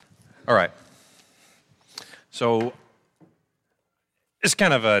All right. So it's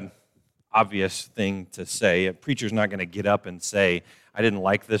kind of an obvious thing to say. A preacher's not going to get up and say, I didn't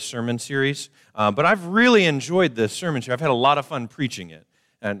like this sermon series, but I've really enjoyed this sermon series. I've had a lot of fun preaching it.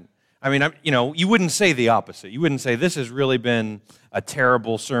 And I mean, you wouldn't say the opposite. You wouldn't say, this has really been a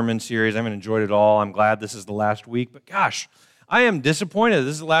terrible sermon series. I haven't enjoyed it all. I'm glad this is the last week. But gosh, I am disappointed.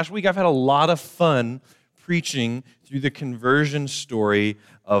 This is the last week. I've had a lot of fun preaching through the conversion story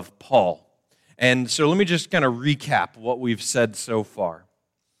of Paul. And so let me just kind of recap what we've said so far.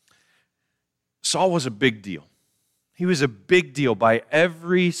 Saul was a big deal. He was a big deal by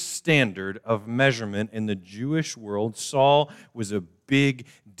every standard of measurement in the Jewish world. Saul was a big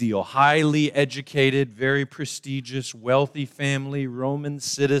deal. Highly educated, very prestigious, wealthy family, Roman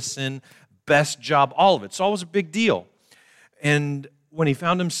citizen, best job, all of it. Saul was a big deal. And when he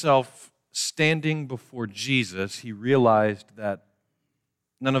found himself standing before Jesus, he realized that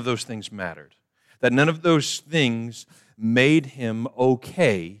none of those things mattered. That none of those things made him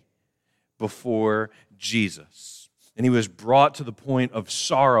okay before Jesus. And he was brought to the point of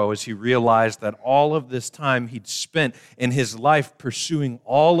sorrow as he realized that all of this time he'd spent in his life pursuing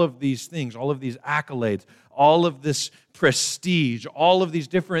all of these things, all of these accolades, all of this prestige, all of these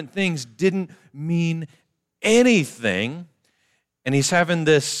different things didn't mean anything. And he's having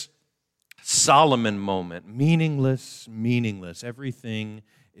this Solomon moment, meaningless. Everything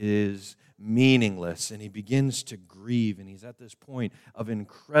is meaningless. And he begins to grieve, and he's at this point of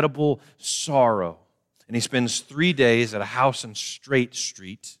incredible sorrow. And he spends 3 days at a house in Straight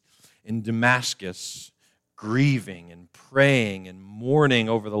Street in Damascus, grieving and praying and mourning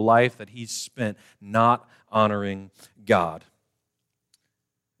over the life that he's spent not honoring God.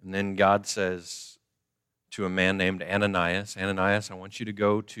 And then God says to a man named Ananias, Ananias, I want you to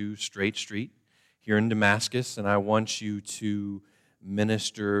go to Straight Street here in Damascus, and I want you to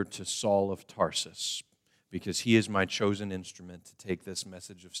minister to Saul of Tarsus, because he is my chosen instrument to take this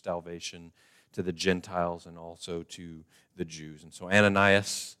message of salvation to the Gentiles and also to the Jews. And so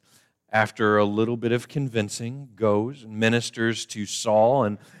Ananias, after a little bit of convincing, goes and ministers to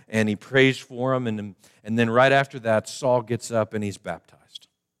Saul, and he prays for him, and then right after that, Saul gets up and he's baptized.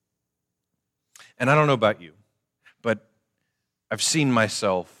 And I don't know about you, but I've seen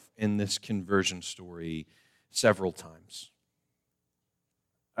myself in this conversion story several times.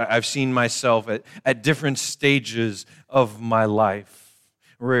 I've seen myself at different stages of my life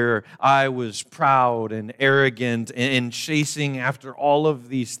where I was proud and arrogant and chasing after all of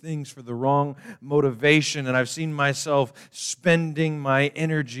these things for the wrong motivation. And I've seen myself spending my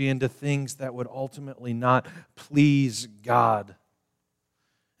energy into things that would ultimately not please God.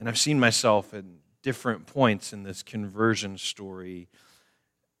 And I've seen myself at different points in this conversion story.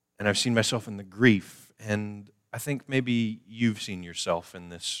 And I've seen myself in the grief. And I think maybe you've seen yourself in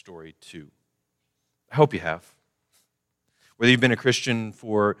this story too. I hope you have. Whether you've been a Christian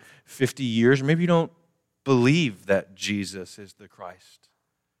for 50 years, or maybe you don't believe that Jesus is the Christ.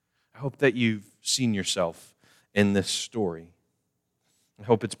 I hope that you've seen yourself in this story. I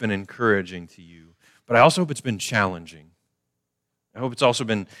hope it's been encouraging to you. But I also hope it's been challenging. I hope it's also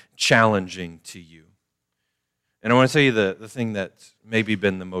been challenging to you. And I want to tell you the thing that's maybe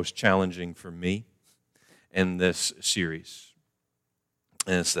been the most challenging for me in this series.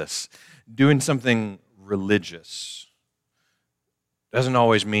 And it's this: doing something religious doesn't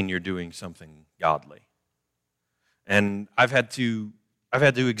always mean you're doing something godly. And I've had to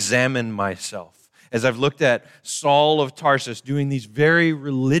examine myself as I've looked at Saul of Tarsus doing these very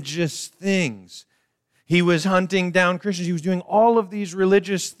religious things. He was hunting down Christians. He was doing all of these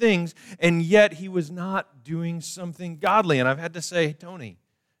religious things, and yet he was not doing something godly. And I've had to say, Tony,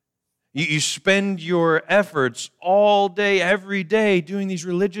 you spend your efforts all day, every day, doing these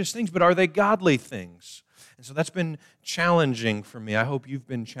religious things, but are they godly things? And so that's been challenging for me. I hope you've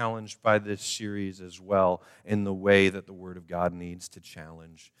been challenged by this series as well in the way that the Word of God needs to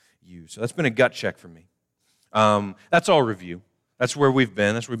challenge you. So that's been a gut check for me. That's all review. That's where we've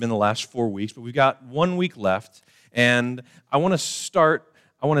been. That's where we've been the last 4 weeks. But we've got 1 week left, and I want to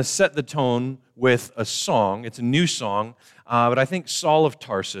set the tone with a song. It's a new song, but I think Saul of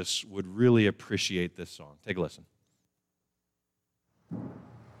Tarsus would really appreciate this song. Take a listen.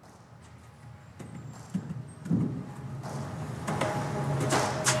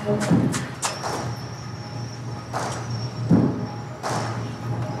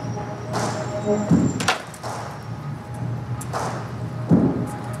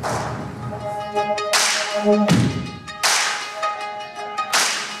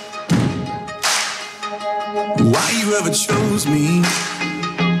 Why you ever chose me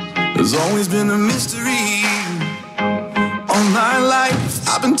has always been a mystery. All my life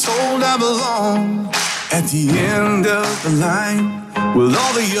I've been told world I belong. At the end of the line, with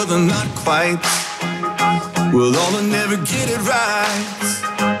all the other not quite, with all that never get it right.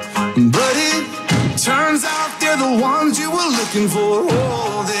 But it turns out they're the ones you were looking for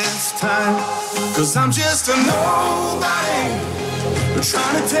all this time. 'Cause I'm just a nobody,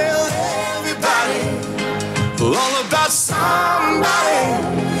 trying to tell everybody all about somebody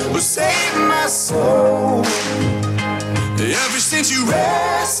who saved my soul. Ever since you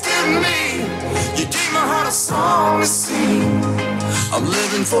rescued me, you gave my heart a song to sing. I'm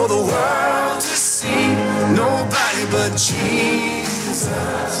living for the world to see, nobody but Jesus.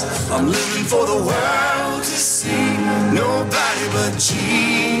 I'm living for the world to see, nobody but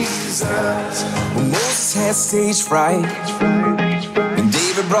Jesus. Moses had stage fright, and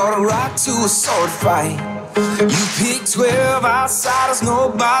David brought a rock to a sword fight. You picked 12 outsiders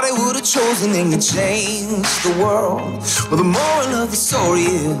nobody would have chosen, and you changed the world. Well, the moral of the story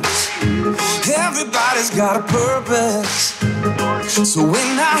is everybody's got a purpose. So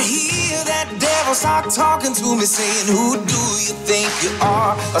when I hear that devil start talking to me, saying, who do you think you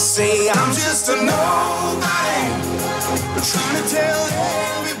are? I say, I'm just a nobody, trying to tell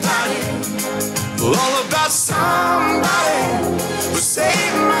everybody all about somebody who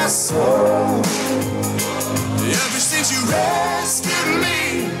saved my soul. Ever since you rescued me,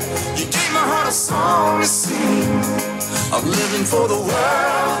 you gave my heart a song to sing. I'm living for the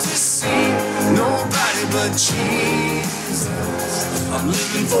world to see, nobody but Jesus. I'm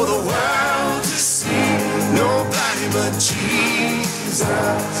living for the world to see, nobody but Jesus.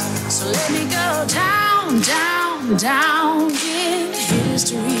 So let me go down, down, down in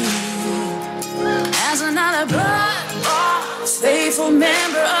history as another blood-bought, faithful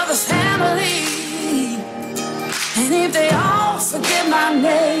member of the family. And if they all forget my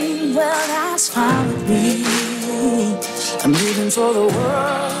name, well, that's fine with me. I'm living for the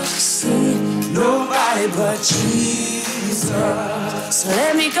world to see, nobody but Jesus. So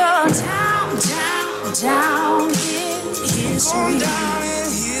let me go down, down, down in history. Down in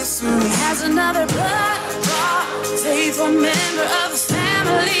history. As another blood-bought, faithful member of the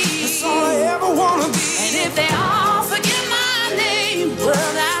family. That's all I ever wanna be. And if they all forget my name,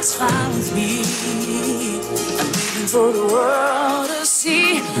 well, that's fine with me. For the world to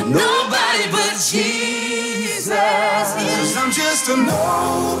see, nobody but Jesus. 'Cause I'm just a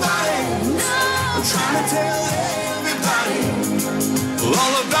nobody, I'm trying to tell everybody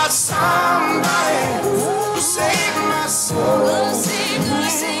all about somebody who saved my soul. Ever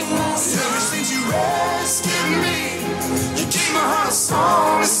since you rescued me, you gave my heart a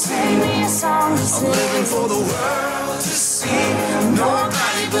song to sing. I'm living for the world to see,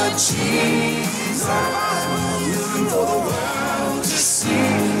 nobody but Jesus. For the world to see,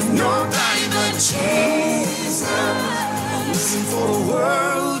 nobody but Jesus. I'm living for the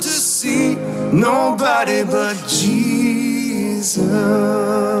world to see, nobody but Jesus.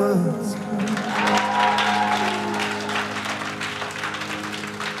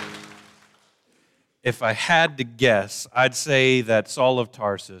 If I had to guess, I'd say that Saul of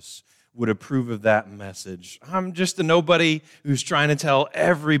Tarsus would approve of that message. I'm just a nobody who's trying to tell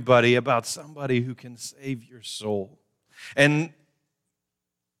everybody about somebody who can save your soul. And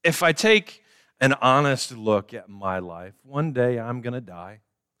if I take an honest look at my life, one day I'm going to die.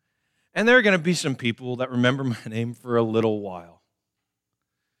 And there are going to be some people that remember my name for a little while.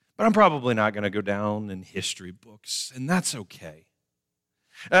 But I'm probably not going to go down in history books, and that's okay.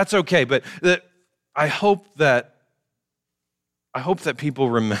 That's okay, but I hope that people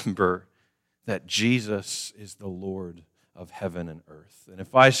remember that Jesus is the Lord of heaven and earth. And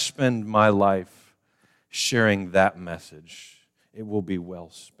if I spend my life sharing that message, it will be well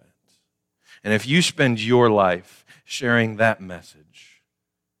spent. And if you spend your life sharing that message,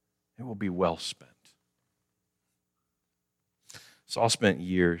 it will be well spent. Saul spent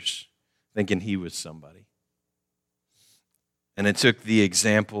years thinking he was somebody. And it took the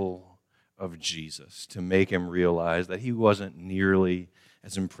example of Jesus to make him realize that he wasn't nearly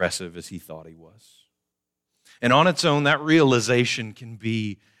as impressive as he thought he was. And on its own, that realization can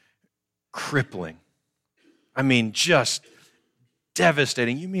be crippling. I mean, just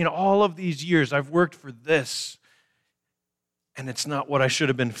devastating. You mean all of these years I've worked for this, and it's not what I should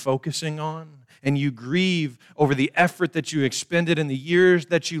have been focusing on? And you grieve over the effort that you expended and the years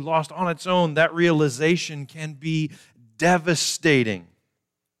that you lost. On its own, that realization can be devastating.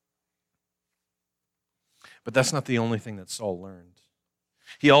 But that's not the only thing that Saul learned.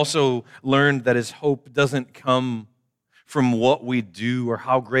 He also learned that his hope doesn't come from what we do or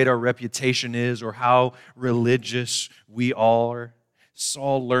how great our reputation is or how religious we are.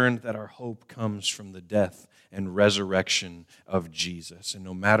 Saul learned that our hope comes from the death and resurrection of Jesus. And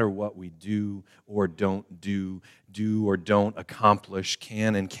no matter what we do or don't do or don't accomplish,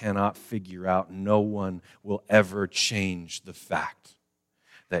 can and cannot figure out, no one will ever change the fact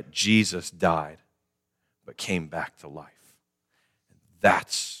that Jesus died but came back to life. And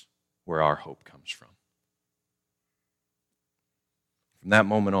that's where our hope comes from. From that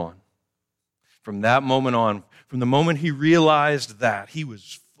moment on, from the moment he realized that, he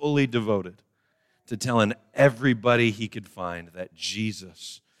was fully devoted to telling everybody he could find that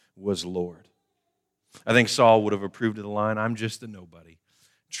Jesus was Lord. I think Saul would have approved of the line, "I'm just a nobody,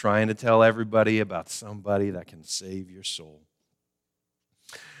 trying to tell everybody about somebody that can save your soul."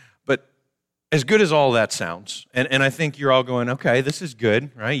 But as good as all that sounds, and I think you're all going, okay, this is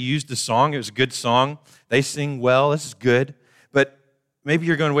good, right? You used the song, it was a good song. They sing well, this is good. But maybe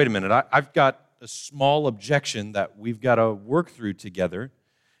you're going, wait a minute, I've got a small objection that we've got to work through together.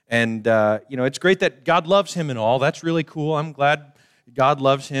 And, it's great that God loves him and all. That's really cool. I'm glad God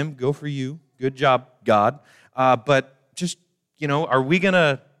loves him. Go for you. Good job, God. But just, are we going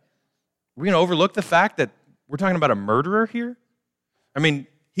to overlook the fact that we're talking about a murderer here? I mean,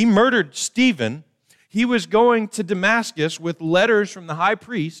 he murdered Stephen. He was going to Damascus with letters from the high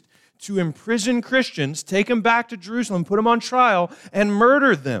priest to imprison Christians, take them back to Jerusalem, put them on trial, and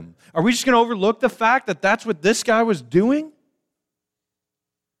murder them. Are we just going to overlook the fact that that's what this guy was doing?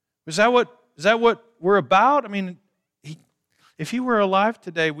 Is that what we're about? I mean, if he were alive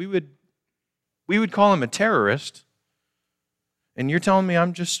today, we would call him a terrorist. And you're telling me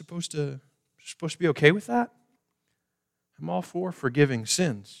I'm just supposed to be okay with that? I'm all for forgiving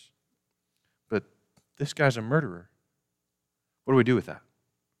sins, but this guy's a murderer. What do we do with that?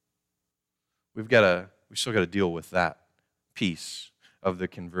 We still got to deal with that piece of the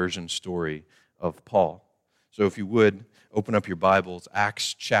conversion story of Paul. So if you would, open up your Bibles,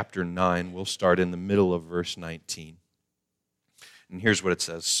 Acts chapter 9. We'll start in the middle of verse 19. And here's what it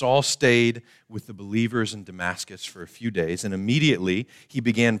says. Saul stayed with the believers in Damascus for a few days, and immediately he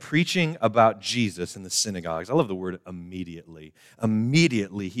began preaching about Jesus in the synagogues. I love the word immediately.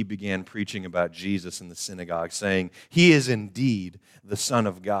 Immediately he began preaching about Jesus in the synagogue, saying, "He is indeed the Son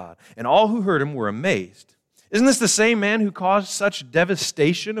of God." And all who heard him were amazed. "Isn't this the same man who caused such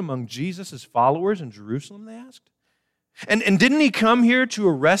devastation among Jesus' followers in Jerusalem?" they asked. And didn't he come here to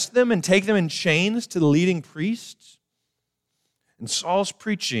arrest them and take them in chains to the leading priests? And Saul's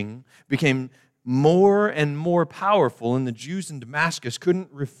preaching became more and more powerful, and the Jews in Damascus couldn't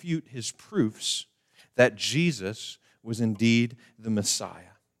refute his proofs that Jesus was indeed the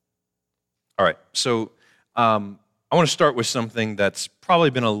Messiah. All right, so I want to start with something that's probably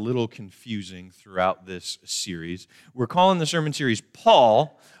been a little confusing throughout this series. We're calling the sermon series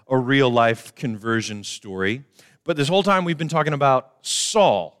Paul, a real-life conversion story, but this whole time we've been talking about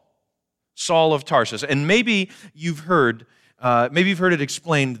Saul of Tarsus, and maybe you've heard it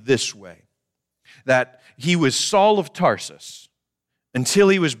explained this way, that he was Saul of Tarsus until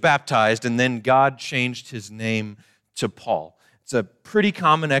he was baptized, and then God changed his name to Paul. It's a pretty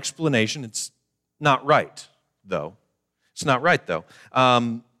common explanation. It's not right, though.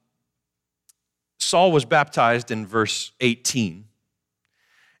 Saul was baptized in verse 18.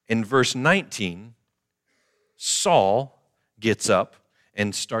 In verse 19, Saul gets up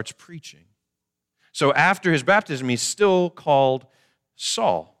and starts preaching. So after his baptism, he's still called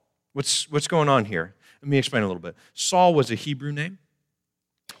Saul. What's going on here? Let me explain a little bit. Saul was a Hebrew name.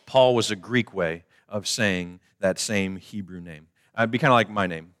 Paul was a Greek way of saying that same Hebrew name. It'd be kind of like my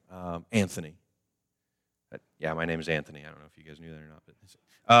name, Anthony. Yeah, my name is Anthony. I don't know if you guys knew that or not.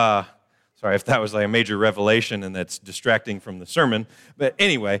 But sorry if that was like a major revelation and that's distracting from the sermon. But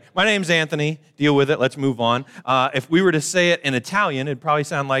anyway, my name's Anthony. Deal with it. Let's move on. If we were to say it in Italian, it'd probably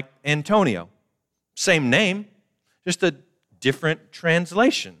sound like Antonio. Same name, just a different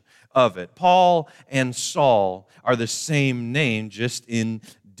translation of it. Paul and Saul are the same name, just in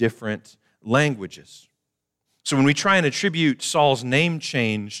different languages. So when we try and attribute Saul's name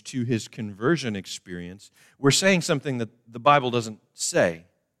change to his conversion experience, we're saying something that the Bible doesn't say.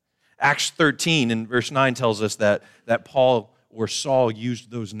 Acts 13 in verse 9 tells us that Paul or Saul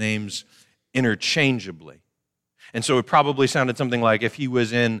used those names interchangeably. And so it probably sounded something like if he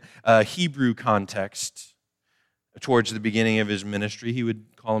was in a Hebrew context towards the beginning of his ministry, he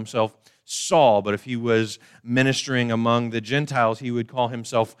would call himself Saul. But if he was ministering among the Gentiles, he would call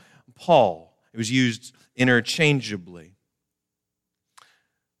himself Paul. It was used interchangeably.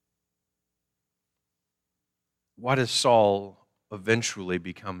 Why does Saul eventually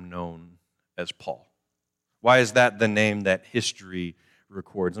become known as Paul? Why is that the name that history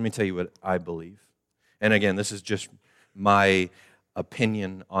records? Let me tell you what I believe. And again, this is just my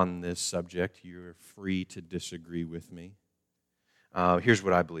opinion on this subject. You're free to disagree with me. Here's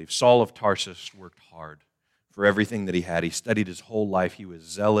what I believe. Saul of Tarsus worked hard for everything that he had. He studied his whole life. He was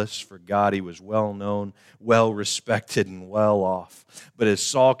zealous for God. He was well known, well respected, and well off. But as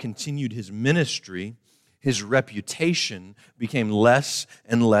Saul continued his ministry, his reputation became less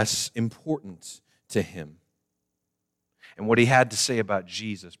and less important to him. And what he had to say about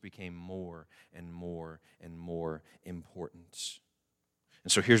Jesus became more and more and more important.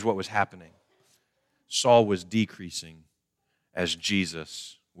 And so here's what was happening. Saul was decreasing as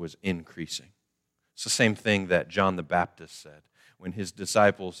Jesus was increasing. It's the same thing that John the Baptist said when his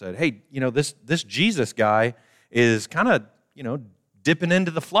disciples said, hey, this Jesus guy is kind of, dipping into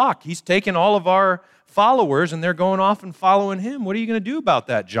the flock. He's taking all of our followers and they're going off and following him. What are you going to do about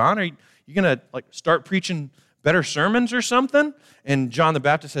that, John? Are you going to start preaching better sermons or something? And John the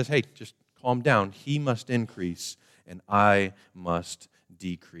Baptist says, hey, just calm down. He must increase and I must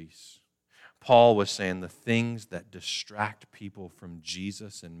decrease. Paul was saying the things that distract people from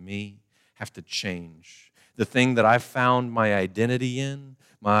Jesus and me have to change. The thing that I found my identity in,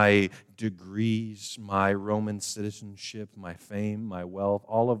 my degrees, my Roman citizenship, my fame, my wealth,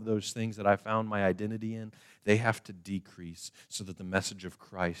 all of those things that I found my identity in, they have to decrease so that the message of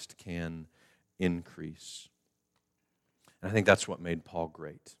Christ can increase. And I think that's what made Paul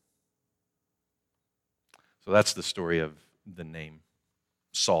great. So that's the story of the name,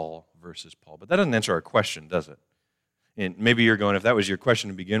 Saul versus Paul. But that doesn't answer our question, does it? And maybe you're going, if that was your question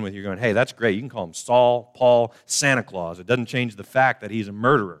to begin with, you're going, hey, that's great. You can call him Saul, Paul, Santa Claus. It doesn't change the fact that he's a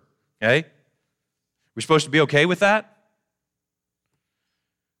murderer, okay? We're supposed to be okay with that?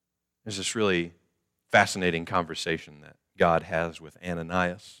 There's this really fascinating conversation that God has with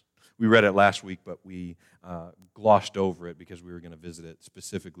Ananias. We read it last week, but we glossed over it because we were going to visit it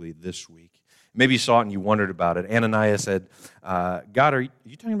specifically this week. Maybe you saw it and you wondered about it. Ananias said, God, are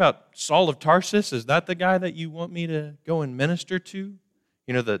you talking about Saul of Tarsus? Is that the guy that you want me to go and minister to?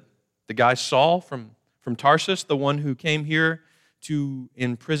 The guy Saul from Tarsus, the one who came here to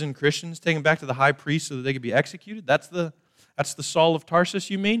imprison Christians, take them back to the high priest so that they could be executed? That's the Saul of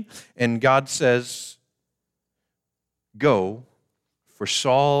Tarsus, you mean? And God says, go, for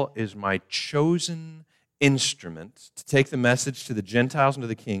Saul is my chosen instrument to take the message to the Gentiles and to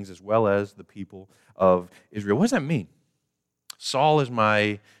the kings as well as the people of Israel. What does that mean? Saul is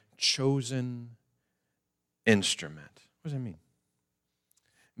my chosen instrument. What does that mean?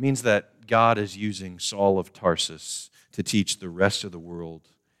 It means that God is using Saul of Tarsus to teach the rest of the world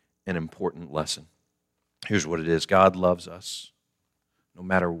an important lesson. Here's what it is. God loves us no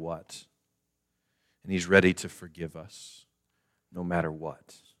matter what, and He's ready to forgive us no matter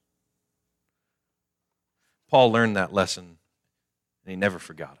what. Paul learned that lesson, and he never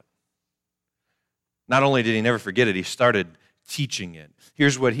forgot it. Not only did he never forget it, he started teaching it.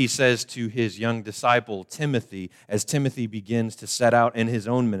 Here's what he says to his young disciple, Timothy, as Timothy begins to set out in his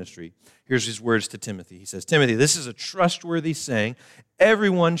own ministry. Here's his words to Timothy. He says, Timothy, this is a trustworthy saying.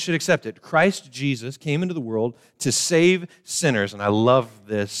 Everyone should accept it. Christ Jesus came into the world to save sinners, and I love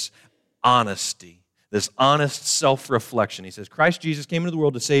this honesty. This honest self-reflection. He says, Christ Jesus came into the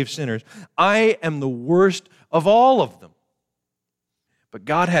world to save sinners. I am the worst of all of them. But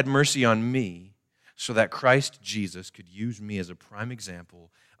God had mercy on me so that Christ Jesus could use me as a prime example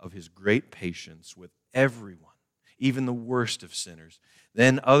of His great patience with everyone, even the worst of sinners.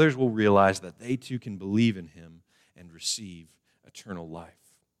 Then others will realize that they too can believe in Him and receive eternal life.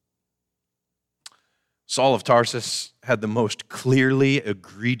 Saul of Tarsus had the most clearly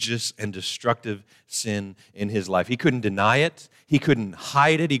egregious and destructive sin in his life. He couldn't deny it. He couldn't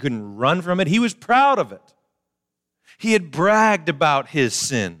hide it. He couldn't run from it. He was proud of it. He had bragged about his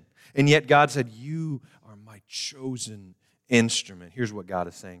sin. And yet God said, you are my chosen instrument. Here's what God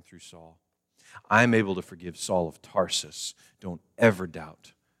is saying through Saul. I'm able to forgive Saul of Tarsus. Don't ever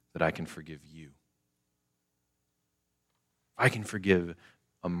doubt that I can forgive you. I can forgive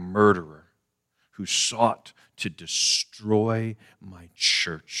a murderer who sought to destroy my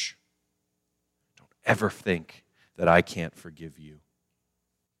church. Don't ever think that I can't forgive you.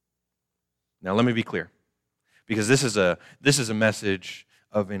 Now let me be clear, because this is a message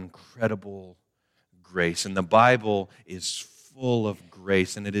of incredible grace, and the Bible is full of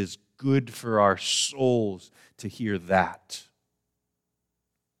grace, and it is good for our souls to hear that.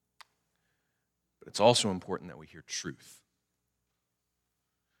 But it's also important that we hear truth.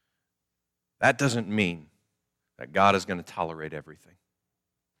 That doesn't mean that God is going to tolerate everything.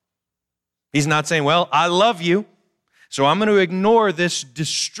 He's not saying, well, I love you, so I'm going to ignore this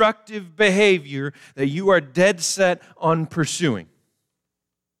destructive behavior that you are dead set on pursuing.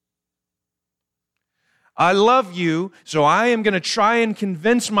 I love you, so I am going to try and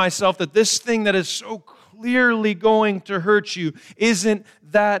convince myself that this thing that is so clearly going to hurt you isn't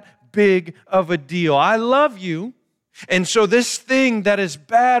that big of a deal. I love you, and so this thing that is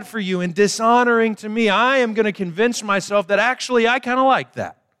bad for you and dishonoring to me, I am going to convince myself that actually I kind of like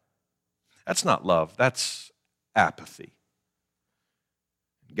that. That's not love. That's apathy.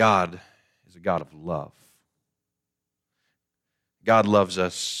 God is a God of love. God loves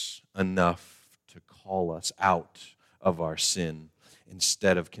us enough to call us out of our sin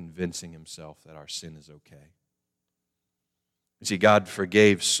instead of convincing himself that our sin is okay. You see, God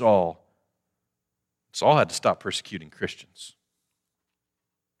forgave Saul. Saul had to stop persecuting Christians.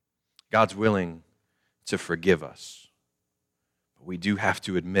 God's willing to forgive us. But we do have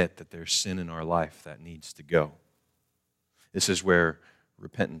to admit that there's sin in our life that needs to go. This is where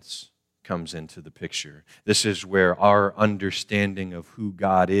repentance comes into the picture. This is where our understanding of who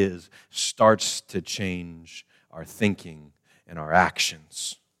God is starts to change our thinking and our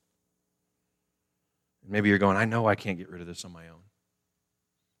actions. Maybe you're going, I know I can't get rid of this on my own.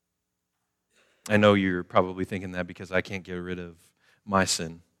 I know you're probably thinking that because I can't get rid of my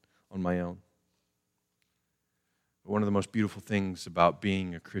sin on my own. But one of the most beautiful things about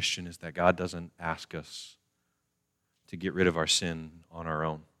being a Christian is that God doesn't ask us to get rid of our sin on our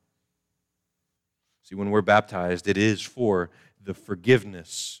own. See, when we're baptized, it is for the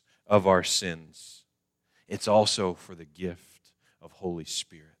forgiveness of our sins. It's also for the gift of Holy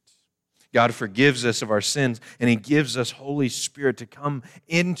Spirit. God forgives us of our sins, and he gives us Holy Spirit to come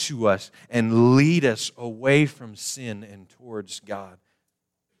into us and lead us away from sin and towards God.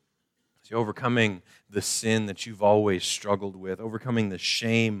 See, overcoming the sin that you've always struggled with, overcoming the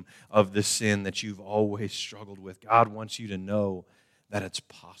shame of the sin that you've always struggled with, God wants you to know that it's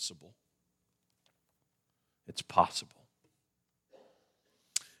possible. It's possible.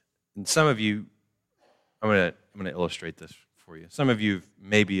 And some of you, I'm going to illustrate this for you. Some of you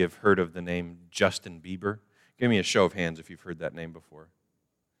maybe have heard of the name Justin Bieber. Give me a show of hands if you've heard that name before.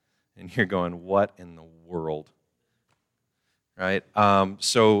 And you're going, what in the world? Right?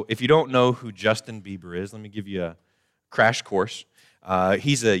 So if you don't know who Justin Bieber is, let me give you a crash course.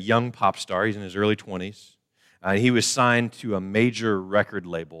 He's a young pop star. He's in his early 20s. He was signed to a major record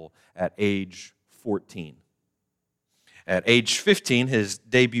label at age 14. At age 15, his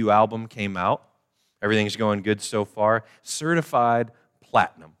debut album came out. Everything's going good so far. Certified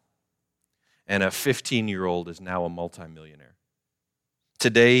platinum. And a 15-year-old is now a multimillionaire.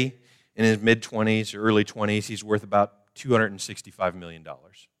 Today, in his mid-20s or early 20s, he's worth about $265 million.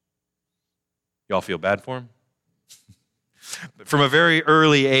 Y'all feel bad for him? But from a very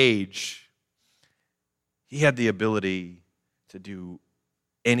early age, he had the ability to do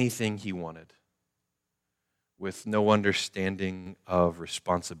anything he wanted with no understanding of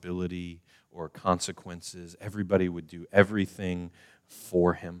responsibility or consequences. Everybody would do everything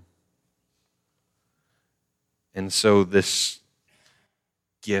for him. And so this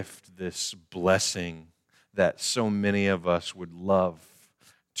gift, this blessing that so many of us would love,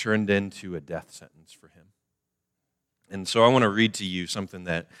 turned into a death sentence for him. And so I want to read to you something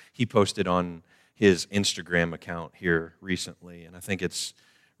that he posted on his Instagram account here recently, and I think it's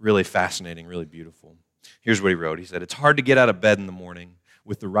really fascinating, really beautiful. Here's what he wrote. He said, "It's hard to get out of bed in the morning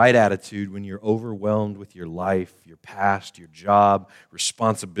with the right attitude when you're overwhelmed with your life, your past, your job,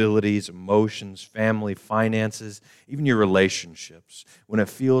 responsibilities, emotions, family, finances, even your relationships, when it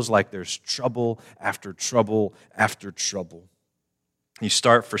feels like there's trouble after trouble after trouble. You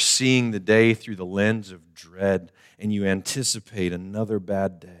start foreseeing the day through the lens of dread, and you anticipate another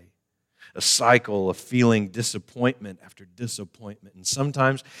bad day. A cycle of feeling disappointment after disappointment. And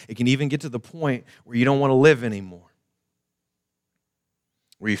sometimes it can even get to the point where you don't want to live anymore,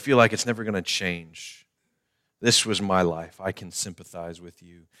 where you feel like it's never going to change. This was my life. I can sympathize with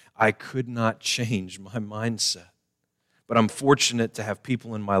you. I could not change my mindset. But I'm fortunate to have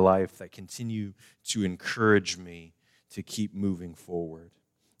people in my life that continue to encourage me to keep moving forward.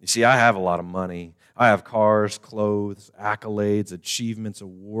 You see, I have a lot of money. I have cars, clothes, accolades, achievements,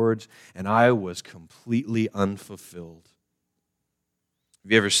 awards, and I was completely unfulfilled.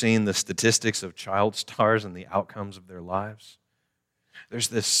 Have you ever seen the statistics of child stars and the outcomes of their lives? There's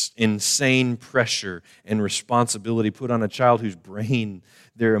this insane pressure and responsibility put on a child whose brain,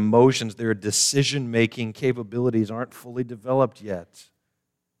 their emotions, their decision-making capabilities aren't fully developed yet.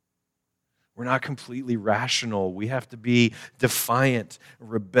 We're not completely rational. We have to be defiant,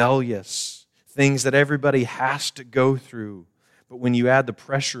 rebellious, things that everybody has to go through. But when you add the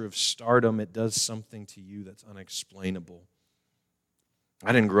pressure of stardom, it does something to you that's unexplainable.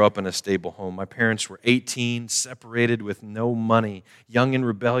 I didn't grow up in a stable home. My parents were 18, separated with no money, young and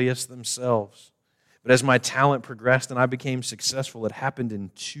rebellious themselves. But as my talent progressed and I became successful, it happened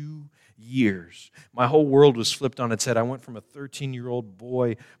in 2 years. My whole world was flipped on its head. I went from a 13-year-old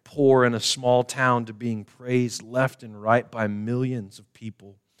boy, poor in a small town, to being praised left and right by millions of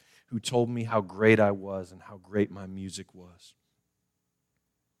people who told me how great I was and how great my music was.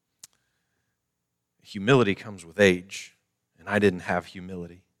 Humility comes with age, and I didn't have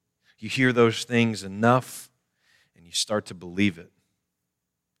humility. You hear those things enough, and you start to believe it.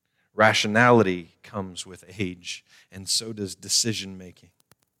 Rationality comes with age, and so does decision-making.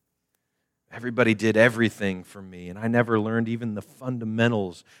 Everybody did everything for me, and I never learned even the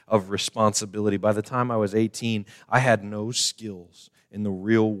fundamentals of responsibility. By the time I was 18, I had no skills in the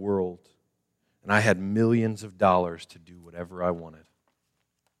real world, and I had millions of dollars to do whatever I wanted.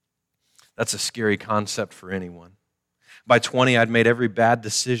 That's a scary concept for anyone. By 20, I'd made every bad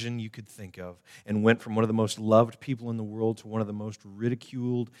decision you could think of and went from one of the most loved people in the world to one of the most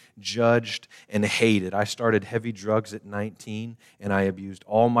ridiculed, judged, and hated. I started heavy drugs at 19, and I abused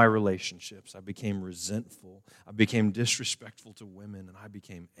all my relationships. I became resentful. I became disrespectful to women, and I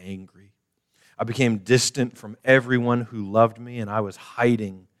became angry. I became distant from everyone who loved me, and I was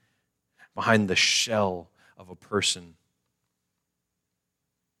hiding behind the shell of a person.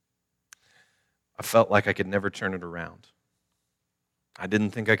 I felt like I could never turn it around. I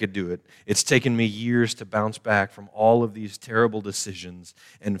didn't think I could do it. It's taken me years to bounce back from all of these terrible decisions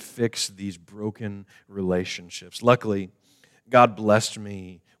and fix these broken relationships. Luckily, God blessed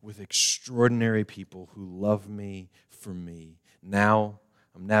me with extraordinary people who love me for me. Now,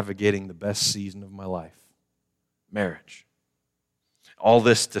 I'm navigating the best season of my life, marriage. All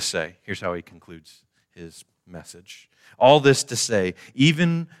this to say, here's how he concludes his message. All this to say,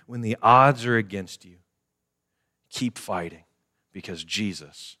 even when the odds are against you, keep fighting because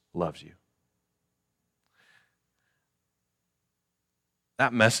Jesus loves you.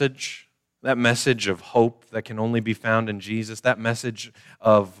 That message of hope that can only be found in Jesus, that message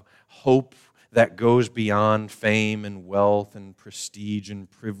of hope that goes beyond fame and wealth and prestige and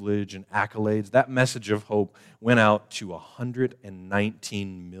privilege and accolades, that message of hope went out to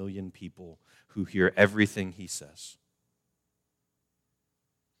 119 million people who hear everything he says.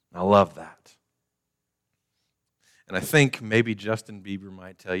 I love that. And I think maybe Justin Bieber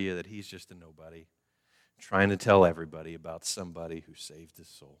might tell you that he's just a nobody, trying to tell everybody about somebody who saved his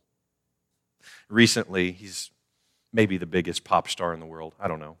soul. Recently, he's maybe the biggest pop star in the world. I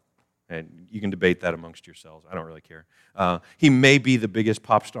don't know. And you can debate that amongst yourselves. I don't really care. He may be the biggest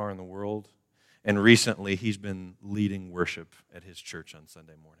pop star in the world. And recently, he's been leading worship at his church on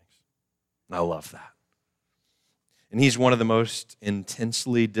Sunday mornings. And I love that. And he's one of the most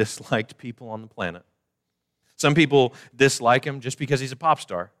intensely disliked people on the planet. Some people dislike him just because he's a pop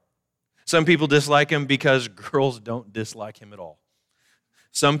star. Some people dislike him because girls don't dislike him at all.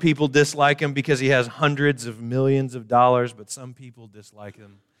 Some people dislike him because he has hundreds of millions of dollars, but some people dislike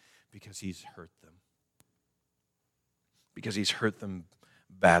him because he's hurt them. Because he's hurt them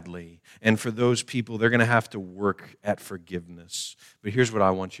badly. And for those people, they're going to have to work at forgiveness. But here's what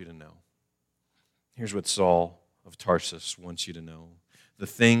I want you to know. Here's what Saul of Tarsus wants you to know. The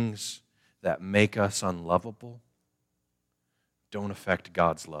things that make us unlovable don't affect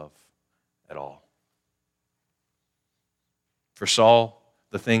God's love at all. For Saul,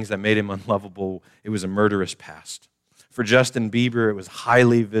 the things that made him unlovable, it was a murderous past. For Justin Bieber, it was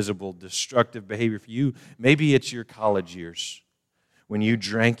highly visible, destructive behavior. For you, maybe it's your college years when you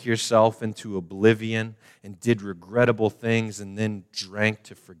drank yourself into oblivion and did regrettable things and then drank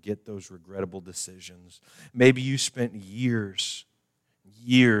to forget those regrettable decisions. Maybe you spent years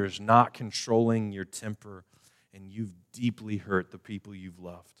not controlling your temper, and you've deeply hurt the people you've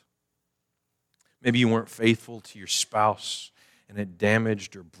loved. Maybe you weren't faithful to your spouse, and it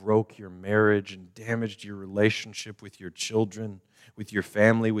damaged or broke your marriage and damaged your relationship with your children, with your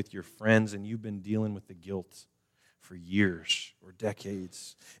family, with your friends, and you've been dealing with the guilt for years or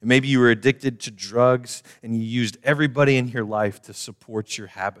decades. And maybe you were addicted to drugs, and you used everybody in your life to support your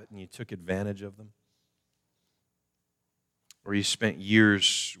habit, and you took advantage of them. Or you spent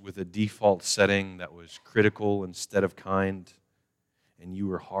years with a default setting that was critical instead of kind, and you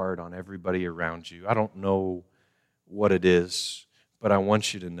were hard on everybody around you. I don't know what it is, but I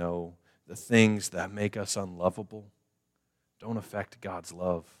want you to know the things that make us unlovable don't affect God's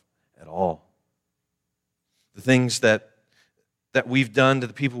love at all. The things that we've done to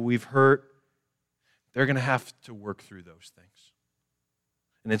the people we've hurt, they're going to have to work through those things.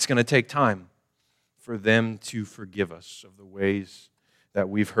 And it's going to take time for them to forgive us of the ways that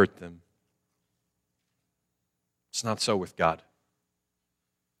we've hurt them. It's not so with God.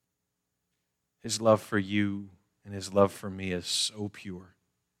 His love for you and His love for me is so pure,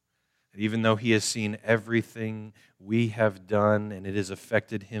 Even though he has seen everything we have done and it has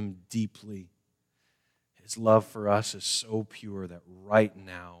affected him deeply, his love for us is so pure that right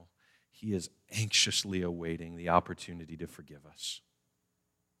now he is anxiously awaiting the opportunity to forgive us.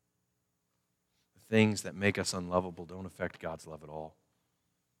 The things that make us unlovable don't affect God's love at all.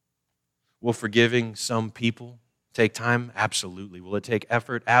 Will forgiving some people take time? Absolutely. Will it take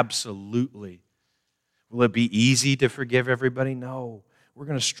effort? Absolutely. Will it be easy to forgive everybody? No. We're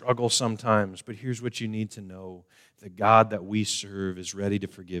going to struggle sometimes, but here's what you need to know. The God that we serve is ready to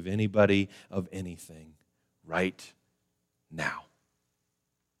forgive anybody of anything right now.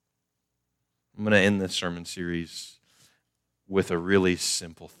 I'm going to end this sermon series with a really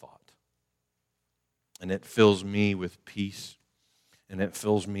simple thought. And it fills me with peace, and it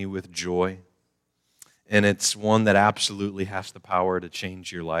fills me with joy. And it's one that absolutely has the power to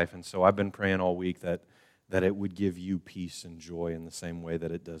change your life. And so I've been praying all week that it would give you peace and joy in the same way that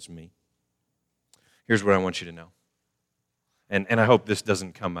it does me. Here's what I want you to know. And I hope this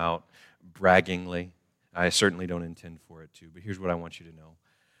doesn't come out braggingly. I certainly don't intend for it to. But here's what I want you to know.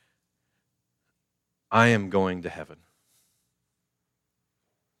 I am going to heaven.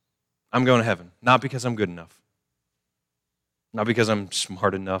 I'm going to heaven, not because I'm good enough. Not because I'm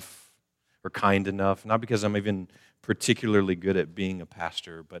smart enough or kind enough. Not because I'm even particularly good at being a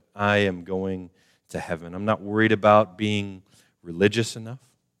pastor. But I am going to heaven. I'm not worried about being religious enough.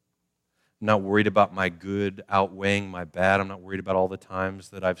 I'm not worried about my good outweighing my bad. I'm not worried about all the times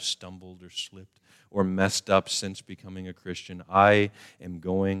that I've stumbled or slipped or messed up since becoming a Christian. I am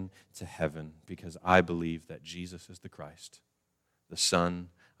going to heaven because I believe that Jesus is the Christ, the Son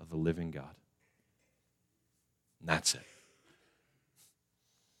of the living God. And that's it.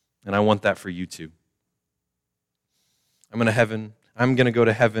 And I want that for you too. I'm going to go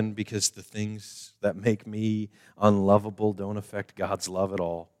to heaven because the things that make me unlovable don't affect God's love at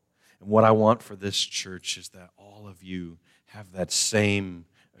all. And what I want for this church is that all of you have that same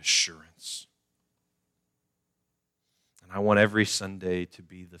assurance. And I want every Sunday to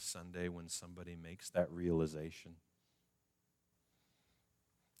be the Sunday when somebody makes that realization.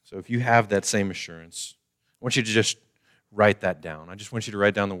 So if you have that same assurance, I want you to just write that down. I just want you to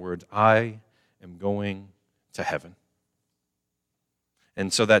write down the words, I am going to heaven.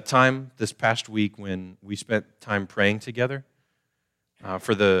 And so that time this past week when we spent time praying together,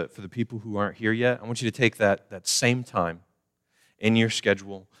 for the people who aren't here yet, I want you to take that same time in your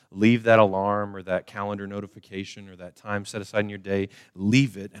schedule, leave that alarm or that calendar notification or that time set aside in your day,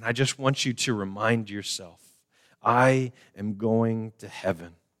 leave it, and I just want you to remind yourself, I am going to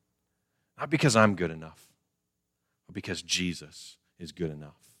heaven, not because I'm good enough, but because Jesus is good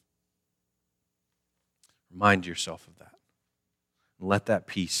enough. Remind yourself of that. And let that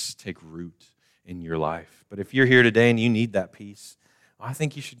peace take root in your life. But if you're here today and you need that peace, I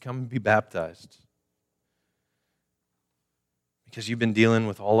think you should come and be baptized. Because you've been dealing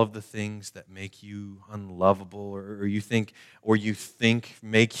with all of the things that make you unlovable or you think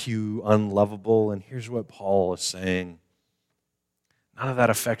make you unlovable. And here's what Paul is saying. None of that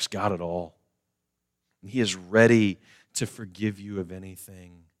affects God at all. And he is ready to forgive you of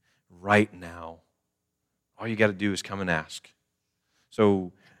anything right now. All you got to do is come and ask.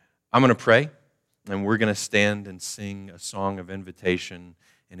 So I'm going to pray, and we're going to stand and sing a song of invitation.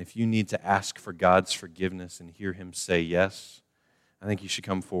 And if you need to ask for God's forgiveness and hear him say yes, I think you should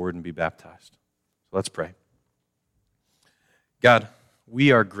come forward and be baptized. So let's pray. God,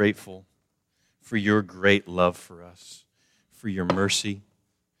 we are grateful for your great love for us, for your mercy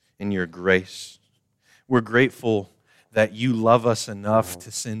and your grace. We're grateful that you love us enough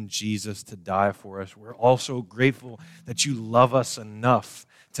to send Jesus to die for us. We're also grateful that you love us enough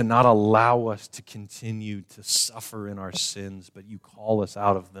to not allow us to continue to suffer in our sins, but you call us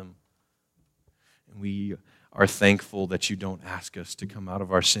out of them. And we are thankful that you don't ask us to come out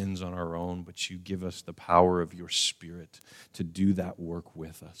of our sins on our own, but you give us the power of your Spirit to do that work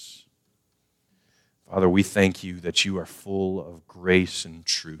with us. Father, we thank you that you are full of grace and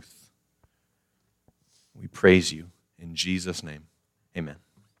truth. We praise you in Jesus' name. Amen.